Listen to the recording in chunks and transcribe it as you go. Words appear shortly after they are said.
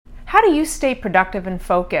How do you stay productive and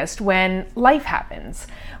focused when life happens?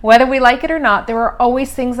 Whether we like it or not, there are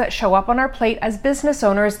always things that show up on our plate as business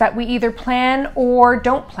owners that we either plan or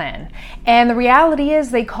don't plan. And the reality is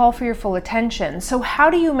they call for your full attention. So how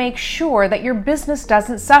do you make sure that your business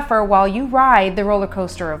doesn't suffer while you ride the roller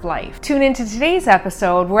coaster of life? Tune into today's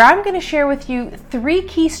episode where I'm going to share with you 3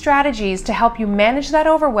 key strategies to help you manage that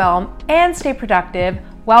overwhelm and stay productive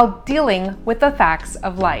while dealing with the facts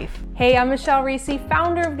of life. Hey, I'm Michelle Reese,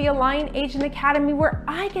 founder of the Align Agent Academy, where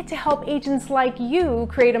I get to help agents like you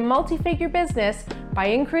create a multi-figure business by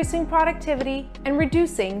increasing productivity and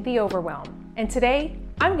reducing the overwhelm. And today,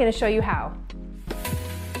 I'm going to show you how.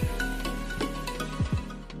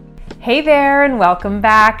 Hey there, and welcome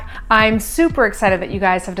back. I'm super excited that you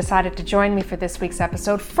guys have decided to join me for this week's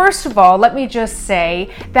episode. First of all, let me just say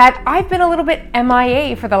that I've been a little bit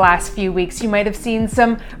MIA for the last few weeks. You might have seen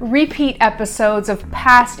some repeat episodes of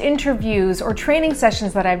past interviews or training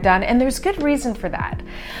sessions that I've done, and there's good reason for that.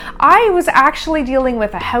 I was actually dealing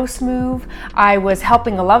with a house move. I was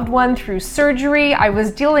helping a loved one through surgery. I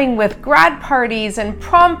was dealing with grad parties and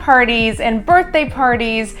prom parties and birthday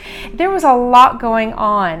parties. There was a lot going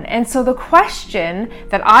on. And so the question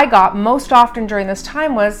that I got most often during this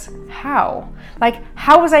time was, how?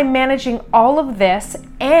 How was I managing all of this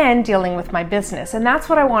and dealing with my business? And that's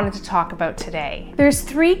what I wanted to talk about today. There's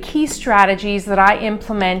 3 key strategies that I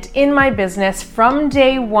implement in my business from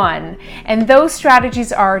day one. And those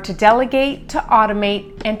strategies are to delegate, to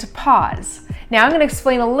automate, and to pause. Now, I'm going to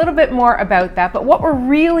explain a little bit more about that, but what we're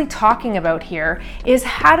really talking about here is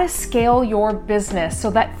how to scale your business so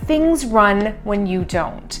that things run when you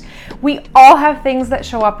don't. We all have things that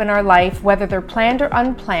show up in our life, whether they're planned or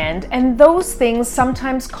unplanned, and those things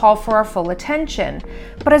sometimes call for our full attention.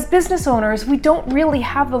 But as business owners, we don't really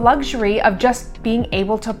have the luxury of just being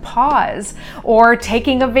able to pause or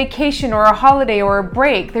taking a vacation or a holiday or a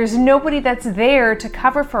break. There's nobody that's there to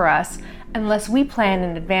cover for us unless we plan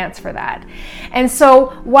in advance for that. And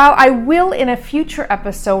so while I will in a future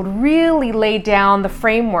episode really lay down the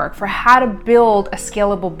framework for how to build a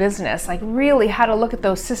scalable business, really how to look at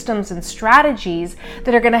those systems and strategies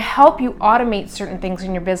that are going to help you automate certain things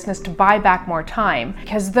in your business to buy back more time,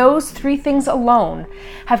 because those 3 things alone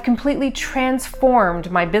have completely transformed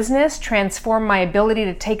my business, transformed my ability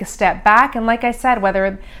to take a step back. And like I said,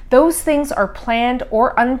 whether those things are planned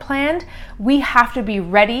or unplanned, we have to be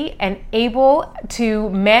ready and able to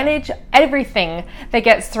manage everything that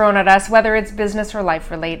gets thrown at us, whether it's business or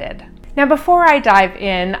life related. Now, before I dive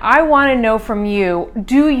in, I want to know from you,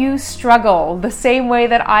 do you struggle the same way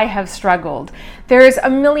that I have struggled? There's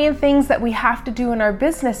a million things that we have to do in our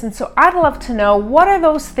business, and so I'd love to know, what are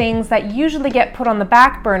those things that usually get put on the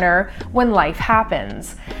back burner when life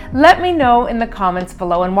happens? Let me know in the comments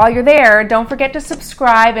below, and while you're there, don't forget to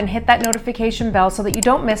subscribe and hit that notification bell so that you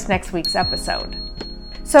don't miss next week's episode.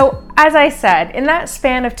 So, as I said, in that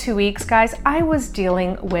span of 2 weeks, guys, I was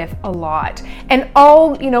dealing with a lot, and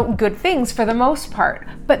all, good things for the most part,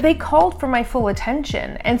 but they called for my full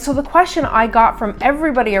attention. And so the question I got from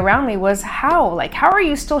everybody around me was, how? How are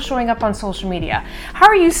you still showing up on social media? How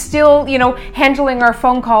are you still, handling our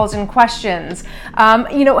phone calls and questions?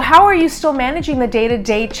 How are you still managing the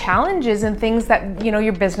day-to-day challenges and things that,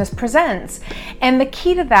 your business presents? And the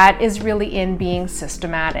key to that is really in being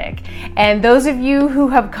systematic. And those of you who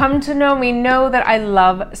have come to know me know that I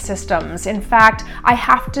love systems. In fact, I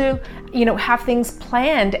have to have things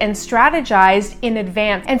planned and strategized in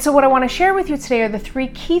advance. And so what I want to share with you today are the 3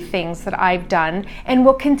 key things that I've done and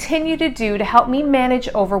will continue to do to help me manage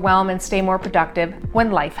overwhelm and stay more productive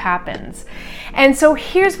when life happens. And so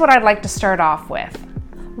here's what I'd like to start off with.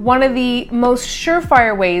 One of the most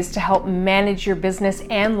surefire ways to help manage your business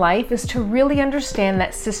and life is to really understand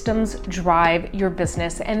that systems drive your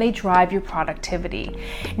business and they drive your productivity.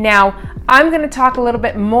 Now, I'm going to talk a little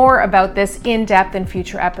bit more about this in depth in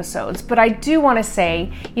future episodes, but I do want to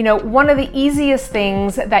say, one of the easiest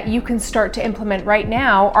things that you can start to implement right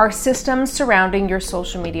now are systems surrounding your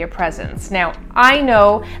social media presence. Now, I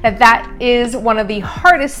know that is one of the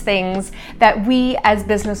hardest things that we as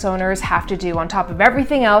business owners have to do. On top of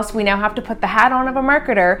everything else, we now have to put the hat on of a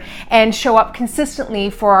marketer and show up consistently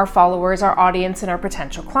for our followers, our audience, and our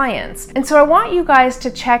potential clients. And so I want you guys to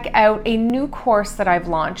check out a new course that I've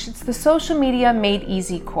launched. It's the Social Social Media Made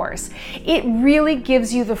Easy course. It really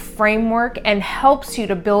gives you the framework and helps you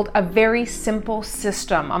to build a very simple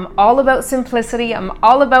system. I'm all about simplicity. I'm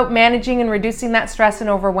all about managing and reducing that stress and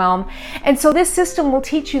overwhelm. And so this system will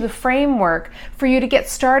teach you the framework for you to get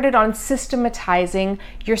started on systematizing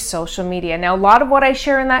your social media. Now, a lot of what I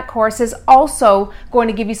share in that course is also going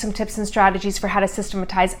to give you some tips and strategies for how to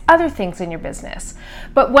systematize other things in your business.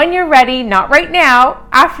 But when you're ready, not right now,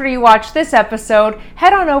 after you watch this episode,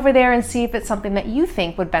 head on over there and see if it's something that you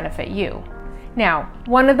think would benefit you. Now,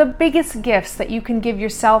 one of the biggest gifts that you can give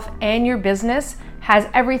yourself and your business has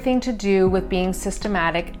everything to do with being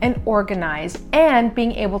systematic and organized and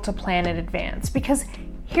being able to plan in advance. Because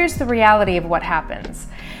here's the reality of what happens.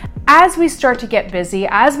 As we start to get busy,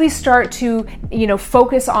 as we start to,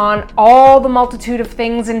 focus on all the multitude of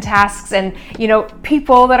things and tasks and,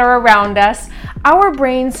 people that are around us, our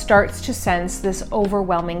brain starts to sense this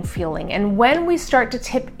overwhelming feeling. And when we start to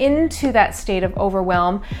tip into that state of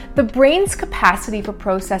overwhelm, the brain's capacity for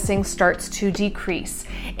processing starts to decrease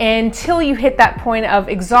until you hit that point of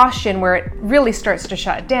exhaustion where it really starts to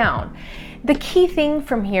shut down. The key thing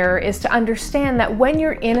from here is to understand that when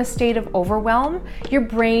you're in a state of overwhelm, your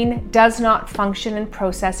brain does not function and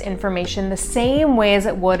process information the same way as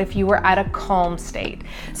it would if you were at a calm state.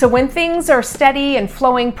 So when things are steady and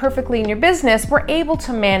flowing perfectly in your business, we're able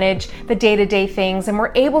to manage the day-to-day things and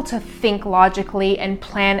we're able to think logically and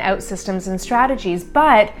plan out systems and strategies.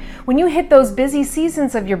 But when you hit those busy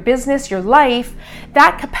seasons of your business, your life,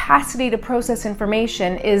 that capacity to process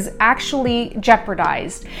information is actually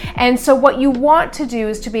jeopardized. And so what you want to do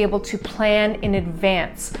is to be able to plan in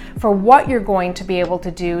advance for what you're going to be able to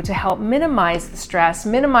do to help minimize the stress,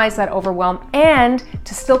 minimize that overwhelm, and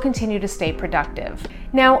to still continue to stay productive.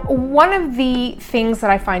 Now, one of the things that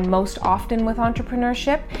I find most often with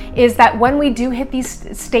entrepreneurship is that when we do hit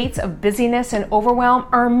these states of busyness and overwhelm,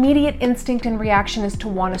 our immediate instinct and reaction is to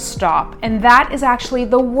want to stop. And that is actually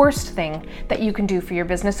the worst thing that you can do for your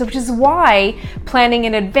business, which is why planning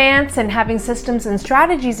in advance and having systems and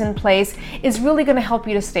strategies in place is really going to help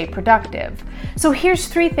you to stay productive. So here's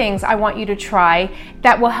 3 things I want you to try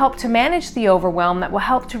that will help to manage the overwhelm, that will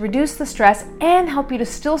help to reduce the stress, and help you to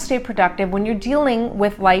still stay productive when you're dealing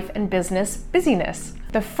with life and business busyness.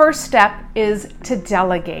 The first step is to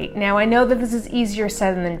delegate. Now, I know that this is easier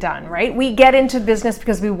said than done, right? We get into business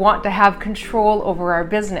because we want to have control over our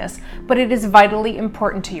business, but it is vitally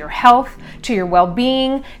important to your health, to your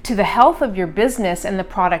well-being, to the health of your business and the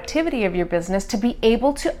productivity of your business to be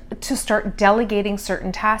able to start delegating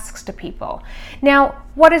certain tasks to people. Now,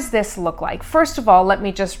 what does this look like? First of all, let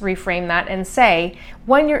me just reframe that and say,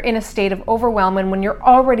 when you're in a state of overwhelm and when you're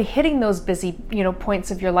already hitting those busy,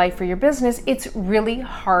 points of your life or your business, it's really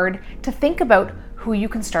hard to think about who you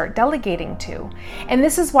can start delegating to. And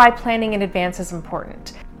this is why planning in advance is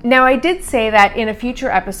important. Now, I did say that in a future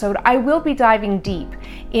episode, I will be diving deep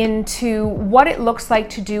into what it looks like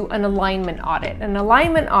to do an alignment audit. An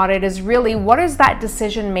alignment audit is really what is that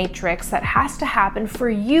decision matrix that has to happen for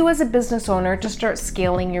you as a business owner to start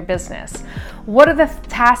scaling your business. What are the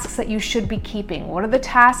tasks that you should be keeping? What are the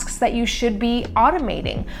tasks that you should be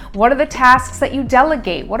automating? What are the tasks that you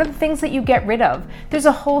delegate? What are the things that you get rid of? There's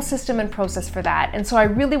a whole system and process for that. And so I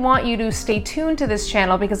really want you to stay tuned to this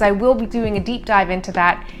channel because I will be doing a deep dive into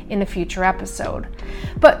that in a future episode.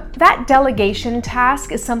 But that delegation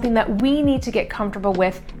task is something that we need to get comfortable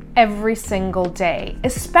with every single day,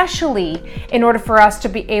 especially in order for us to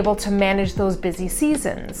be able to manage those busy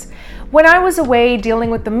seasons. When I was away dealing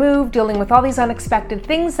with the move, dealing with all these unexpected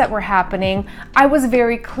things that were happening, I was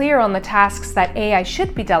very clear on the tasks that I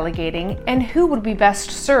should be delegating and who would be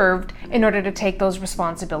best served in order to take those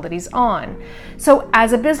responsibilities on. So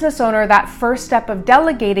as a business owner, that first step of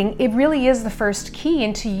delegating, it really is the first key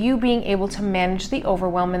into you being able to manage the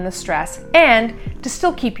overwhelm and the stress and to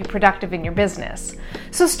still keep you productive in your business.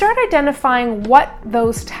 So start identifying what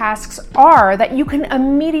those tasks are that you can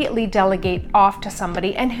immediately delegate off to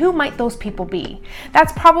somebody and who might those people be.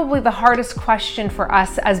 That's probably the hardest question for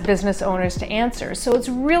us as business owners to answer. So it's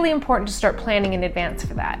really important to start planning in advance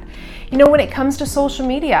for that. When it comes to social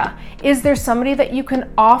media, is there somebody that you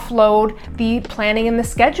can offload the planning and the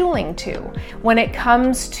scheduling to? When it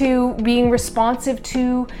comes to being responsive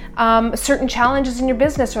to certain challenges in your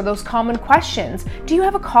business or those common questions, do you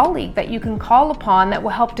have a colleague that you can call upon that will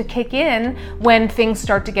help to kick in when things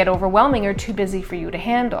start to get overwhelming or too busy for you to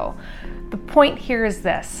handle? The point here is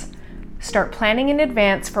this. Start planning in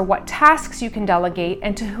advance for what tasks you can delegate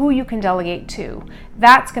and to who you can delegate to.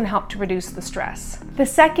 That's going to help to reduce the stress. The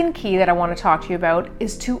second key that I want to talk to you about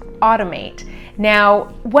is to automate. Now,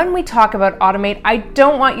 when we talk about automate, I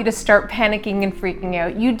don't want you to start panicking and freaking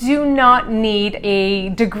out. You do not need a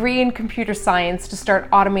degree in computer science to start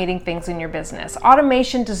automating things in your business.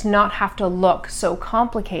 Automation does not have to look so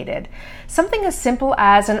complicated. Something as simple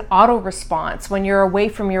as an auto response when you're away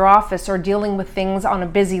from your office or dealing with things on a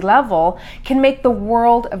busy level can make the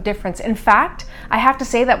world of difference. In fact, I have to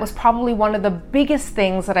say that was probably one of the biggest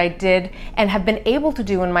things that I did and have been able to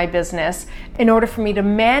do in my business in order for me to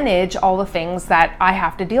manage all the things that I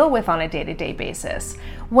have to deal with on a day-to-day basis.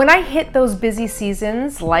 When I hit those busy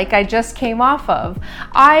seasons, like I just came off of,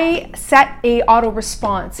 I set a auto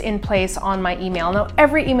response in place on my email. Now,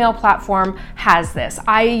 every email platform has this.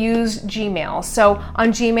 I use Gmail. So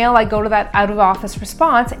on Gmail, I go to that out of office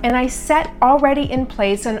response and I set already in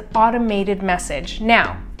place an automated message.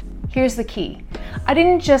 Now, here's the key. I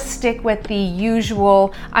didn't just stick with the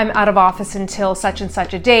usual, I'm out of office until such and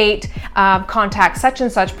such a date, contact such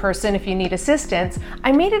and such person if you need assistance.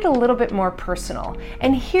 I made it a little bit more personal.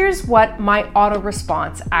 And here's what my auto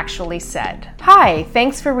response actually said. Hi,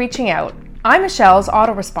 thanks for reaching out. I'm Michelle's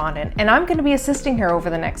autorespondent, and I'm going to be assisting her over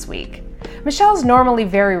the next week. Michelle's normally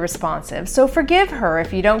very responsive, so forgive her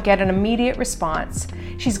if you don't get an immediate response.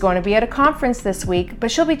 She's going to be at a conference this week,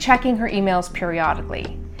 but she'll be checking her emails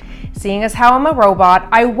periodically. Seeing as how I'm a robot,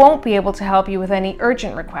 I won't be able to help you with any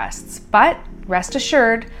urgent requests, but rest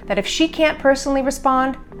assured that if she can't personally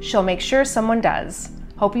respond, she'll make sure someone does.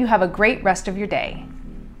 Hope you have a great rest of your day.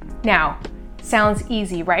 Now, sounds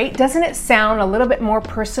easy, right? Doesn't it sound a little bit more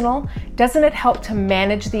personal? Doesn't it help to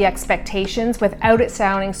manage the expectations without it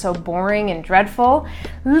sounding so boring and dreadful?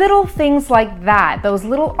 Little things like that, those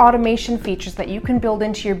little automation features that you can build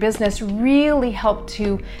into your business really help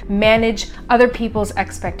to manage other people's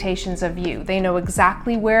expectations of you. They know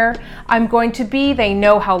exactly where I'm going to be. They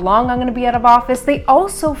know how long I'm going to be out of office. They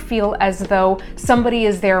also feel as though somebody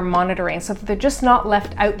is there monitoring, so that they're just not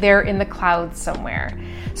left out there in the clouds somewhere.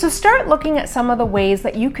 So start looking at some of the ways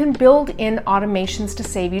that you can build in automations to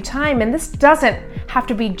save you time. And this doesn't have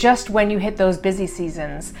to be just when you hit those busy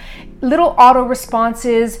seasons. Little auto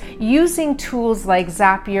responses, using tools like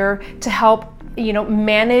Zapier to help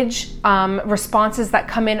manage responses that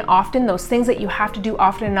come in often, those things that you have to do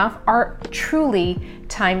often enough, are truly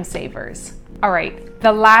time savers. All right,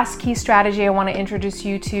 the last key strategy I want to introduce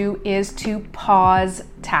you to is to pause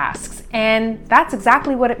tasks. And that's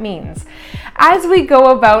exactly what it means. As we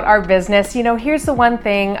go about our business, here's the one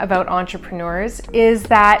thing about entrepreneurs is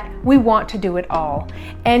that we want to do it all.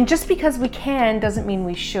 And just because we can doesn't mean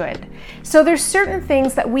we should. So there's certain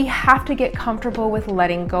things that we have to get comfortable with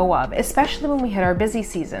letting go of, especially when we hit our busy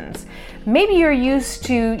seasons. Maybe you're used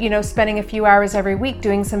to, spending a few hours every week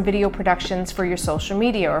doing some video productions for your social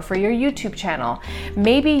media or for your YouTube channel.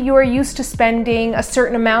 Maybe you're used to spending a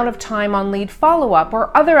certain amount of time on lead follow-up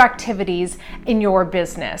or other activities in your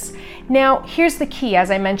business. Now, here's the key,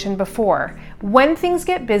 as I mentioned before. When things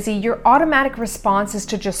get busy, your automatic response is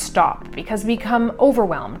to just stop because we become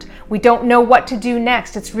overwhelmed. We don't know what to do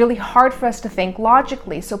next. It's really hard for us to think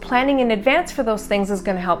logically. So planning in advance for those things is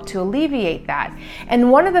going to help to alleviate that.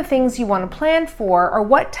 And one of the things you want to plan for are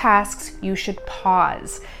what tasks you should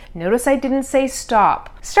pause. Notice I didn't say stop.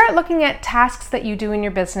 Start looking at tasks that you do in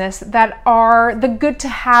your business that are the good to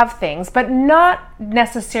have things, but not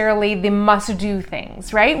necessarily the must-do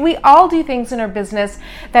things, right? We all do things in our business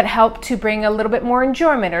that help to bring a little bit more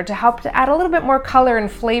enjoyment or to help to add a little bit more color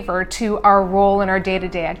and flavor to our role in our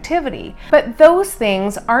day-to-day activity. But those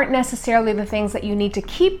things aren't necessarily the things that you need to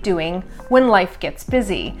keep doing when life gets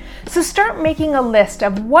busy. So start making a list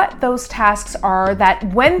of what those tasks are that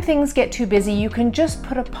when things get too busy, you can just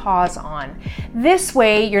put a pause on. This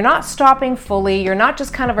way, you're not stopping fully, you're not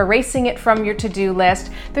just kind of erasing it from your to-do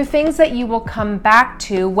list. They're things that you will come back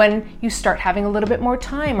to when you start having a little bit more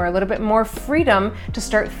time or a little bit more freedom to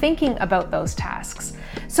start thinking about those tasks.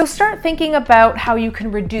 So start thinking about how you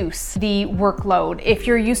can reduce the workload. If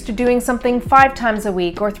you're used to doing something 5 times a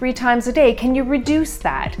week or 3 times a day, can you reduce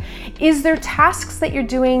that? Is there tasks that you're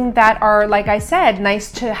doing that are, like I said,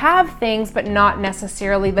 nice to have things, but not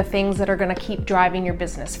necessarily the things that are going to keep driving your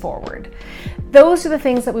business forward? Those are the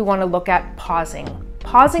things that we want to look at pausing.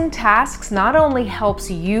 Pausing tasks not only helps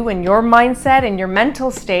you and your mindset and your mental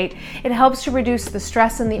state, it helps to reduce the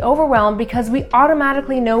stress and the overwhelm because we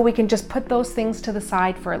automatically know we can just put those things to the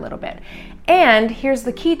side for a little bit. And here's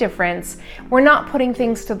the key difference. We're not putting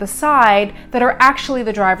things to the side that are actually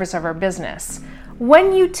the drivers of our business.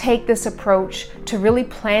 When you take this approach to really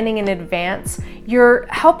planning in advance, you're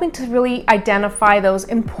helping to really identify those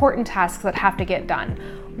important tasks that have to get done.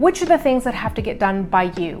 Which are the things that have to get done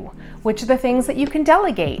by you? Which are the things that you can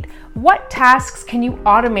delegate? What tasks can you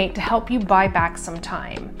automate to help you buy back some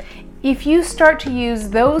time? If you start to use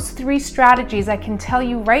those 3 strategies, I can tell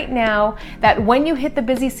you right now that when you hit the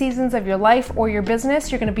busy seasons of your life or your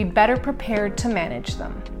business, you're going to be better prepared to manage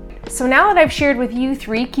them. So now that I've shared with you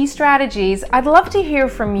 3 key strategies, I'd love to hear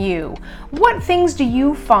from you. What things do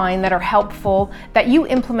you find that are helpful that you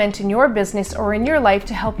implement in your business or in your life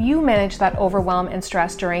to help you manage that overwhelm and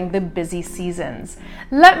stress during the busy seasons?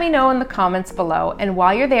 Let me know in the comments below. And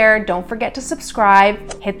while you're there, don't forget to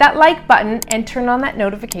subscribe, hit that like button, and turn on that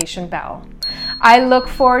notification bell. I look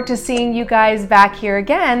forward to seeing you guys back here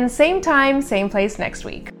again, same time, same place next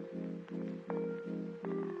week.